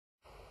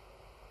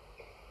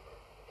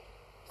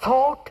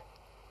thought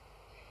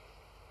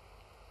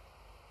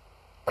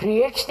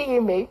creates the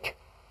image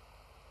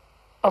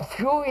of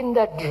you in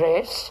that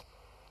dress,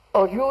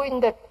 or you in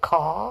that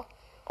car,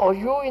 or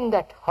you in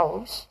that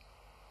house.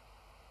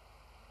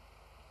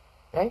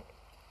 Right?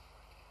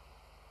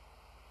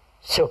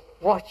 So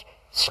watch,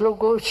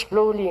 go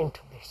slowly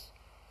into this.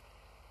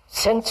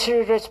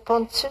 Sensory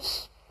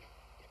responses,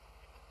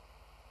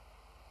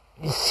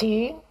 the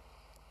seeing,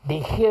 the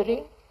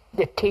hearing,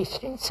 the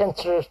tasting,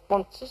 sensory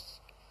responses.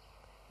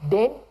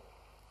 Then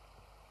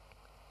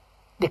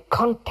the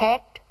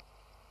contact,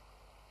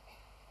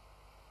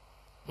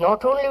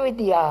 not only with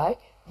the eye,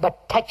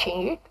 but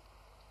touching it.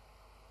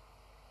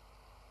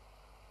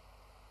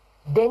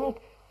 Then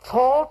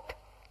thought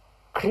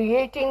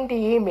creating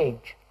the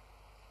image.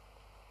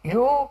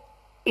 You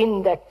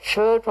in that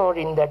shirt or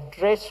in that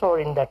dress or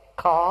in that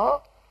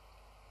car.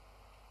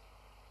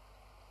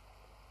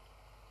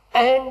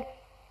 And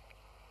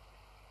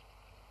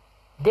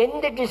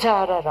then the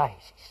desire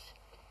arises.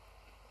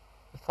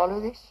 You follow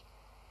this?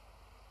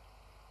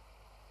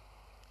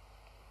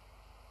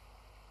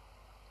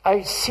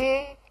 I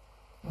see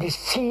the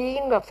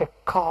seeing of a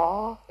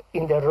car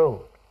in the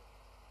road.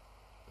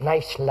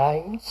 Nice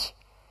lines,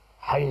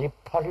 highly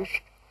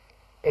polished,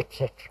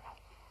 etc.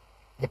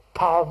 The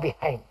power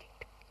behind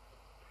it.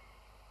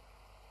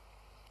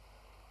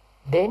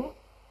 Then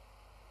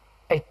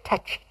I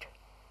touch it,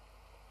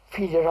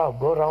 feel around,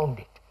 go around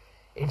it,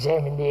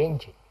 examine the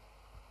engine.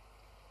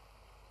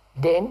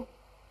 Then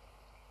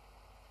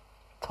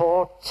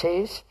thought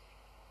says,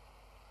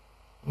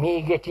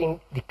 me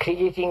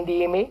creating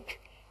the image,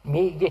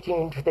 me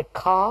getting into the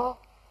car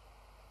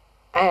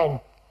and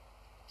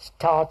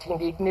starting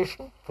the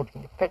ignition,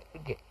 putting the pedal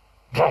again,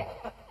 drive.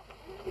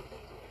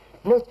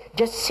 No,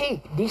 just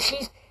see, this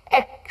is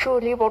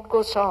actually what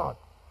goes on.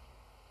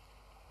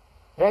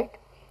 Right?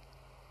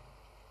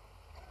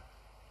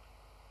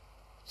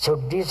 So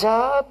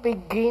desire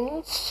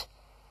begins,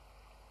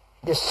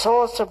 the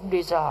source of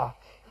desire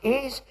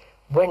is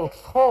when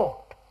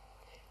thought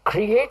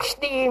creates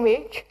the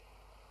image.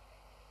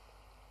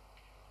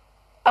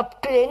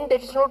 Up to then there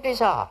is no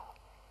desire.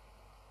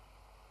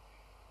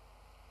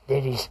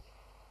 There is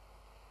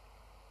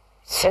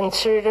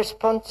sensory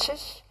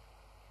responses,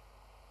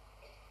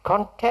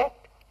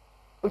 contact,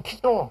 which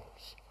is normal.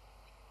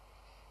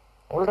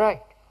 All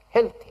right,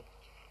 healthy.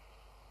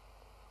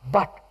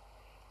 But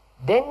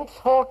then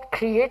thought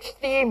creates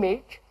the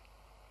image,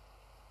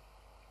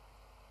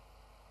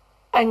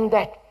 and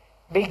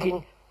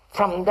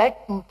from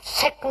that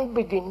second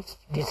begins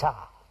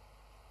desire.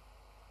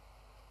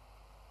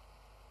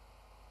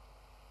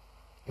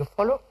 You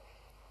follow?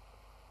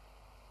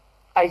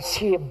 I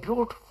see a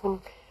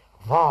beautiful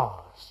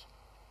vase.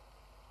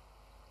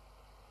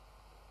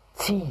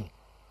 See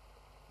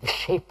the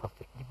shape of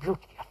it, the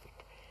beauty of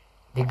it,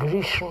 the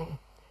Grecian,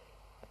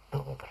 the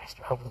rest,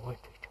 I won't go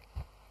into it.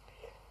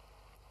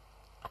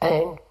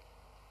 And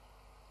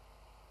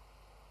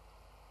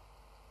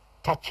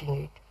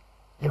touching it,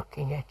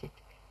 looking at it,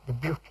 the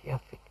beauty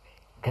of it,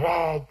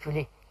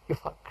 gradually,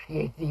 if I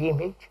create the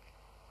image,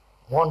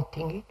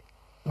 wanting it,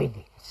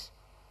 begins.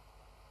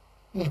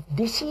 If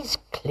this is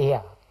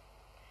clear,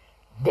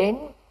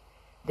 then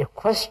the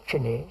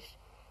question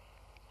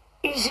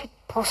is it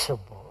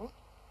possible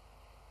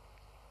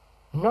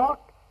not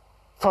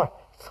for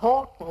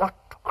thought not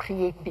to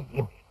create the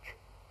image?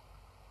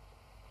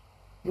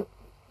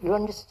 You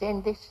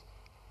understand this?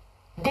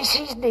 This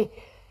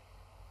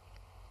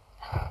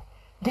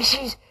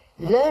is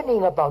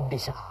learning about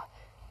desire,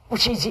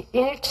 which is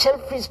in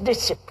itself is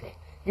discipline.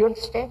 You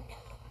understand?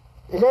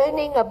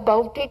 Learning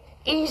about it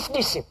is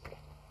discipline,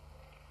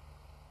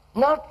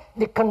 not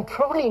the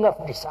controlling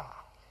of desire.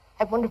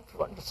 I wonder if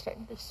you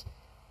understand this.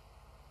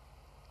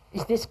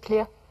 Is this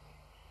clear?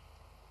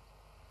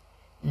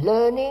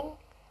 Learning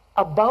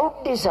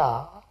about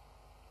desire,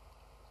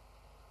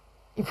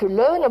 if you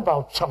learn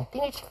about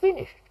something, it's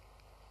finished.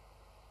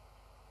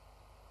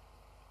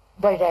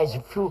 Whereas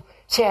if you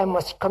say, I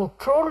must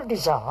control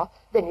desire,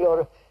 then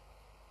you're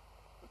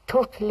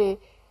totally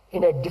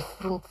in a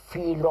different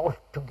field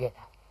altogether.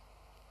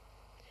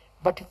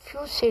 But if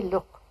you say,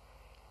 look,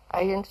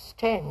 I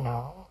understand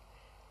now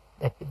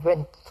that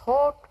when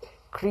thought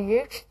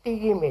creates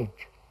the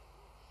image,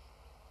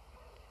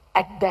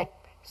 at that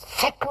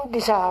second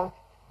desire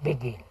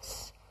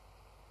begins.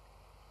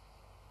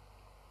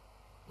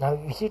 Now,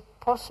 is it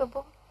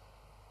possible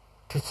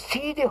to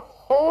see the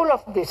whole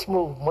of this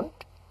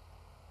movement,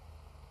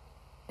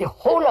 the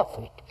whole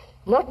of it,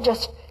 not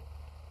just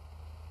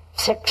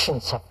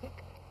sections of it?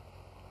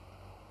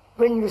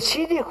 When you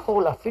see the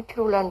whole of it,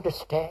 you will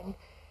understand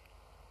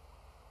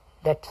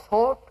that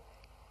thought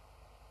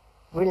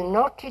will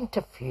not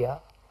interfere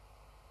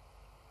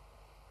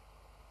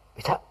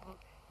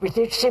with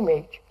its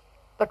image,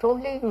 but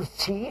only you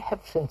see, have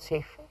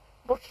sensation.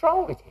 What's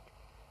wrong with it?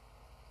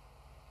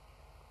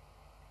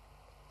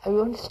 Do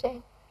you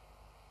understand?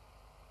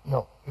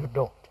 No, you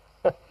don't.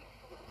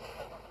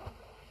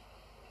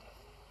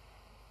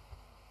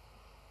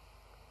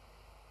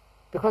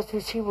 Because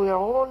you see, we are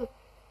all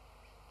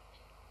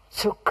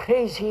so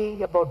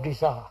crazy about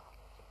desire.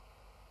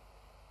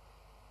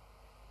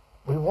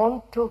 We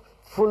want to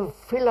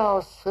fulfill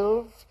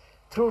ourselves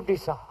through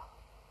desire.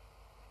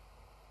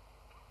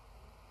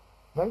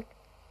 Right?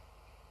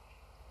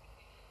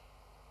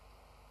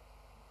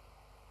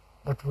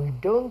 But we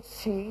don't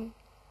see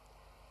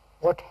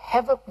what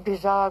havoc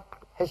desire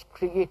has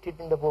created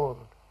in the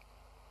world.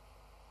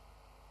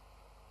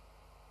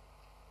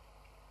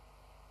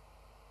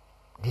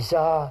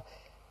 Desire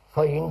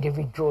for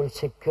individual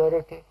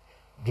security,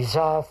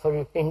 desire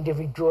for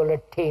individual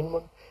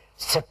attainment,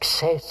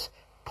 success,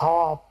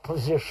 power,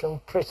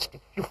 position,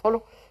 prestige. You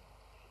follow?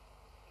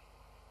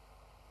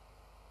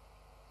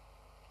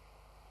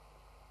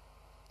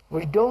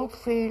 We don't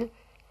feel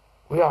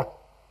we are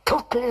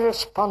totally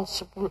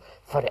responsible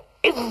for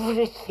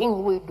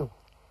everything we do.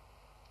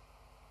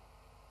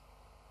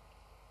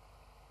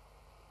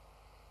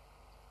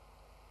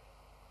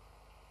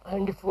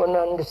 And if one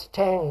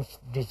understands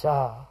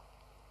desire,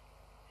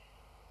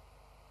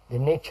 the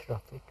nature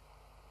of it,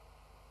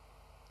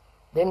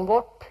 then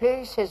what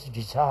place has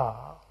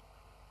desire?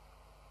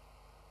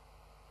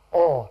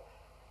 Or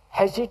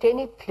has it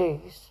any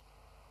place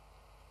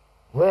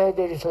where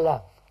there is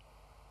love?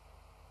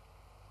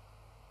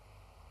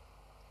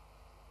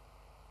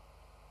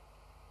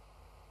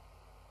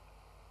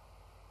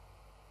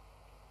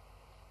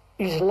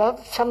 Is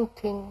love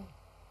something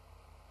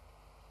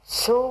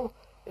so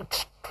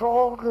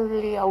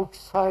extraordinarily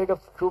outside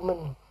of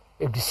human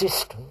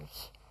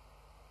existence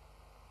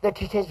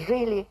that it has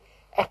really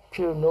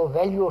actually no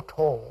value at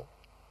all?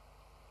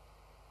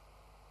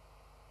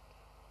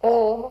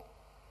 Or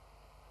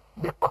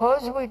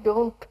because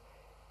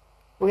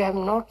we have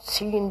not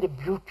seen the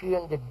beauty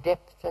and the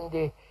depth and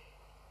the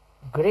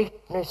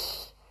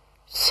greatness,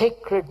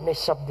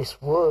 sacredness of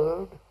this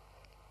word,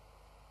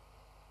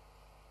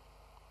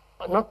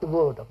 not the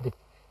word, of the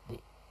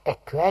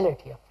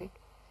actuality of it,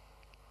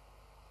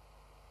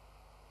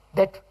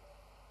 that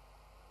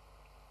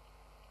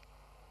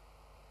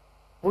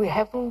we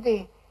haven't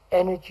the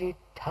energy,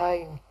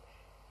 time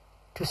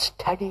to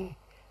study,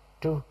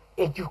 to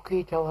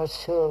educate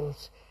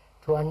ourselves,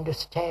 to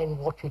understand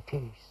what it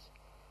is.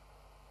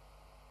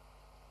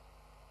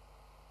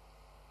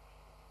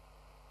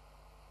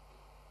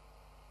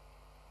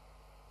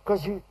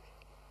 Because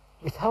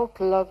without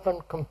love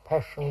and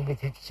compassion,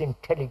 with its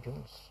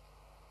intelligence,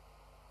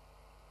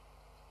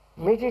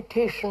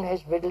 meditation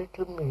has very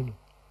little meaning.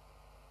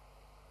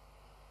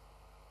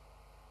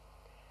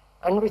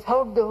 And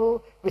without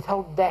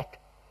that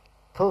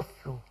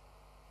perfume,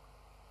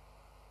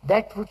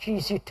 that which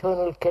is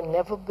eternal can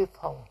never be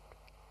found.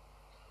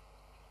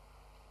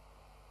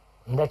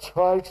 And that's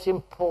why it's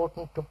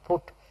important to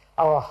put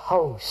our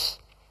house,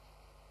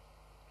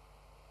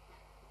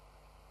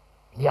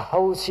 the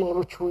house in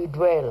which we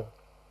dwell,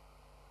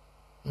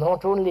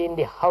 not only in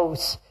the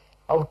house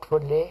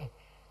outwardly,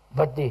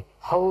 but the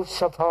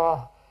house of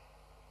our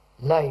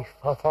life,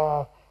 of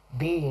our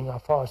being,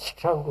 of our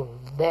struggle,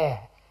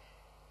 there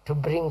to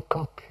bring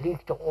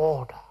complete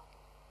order.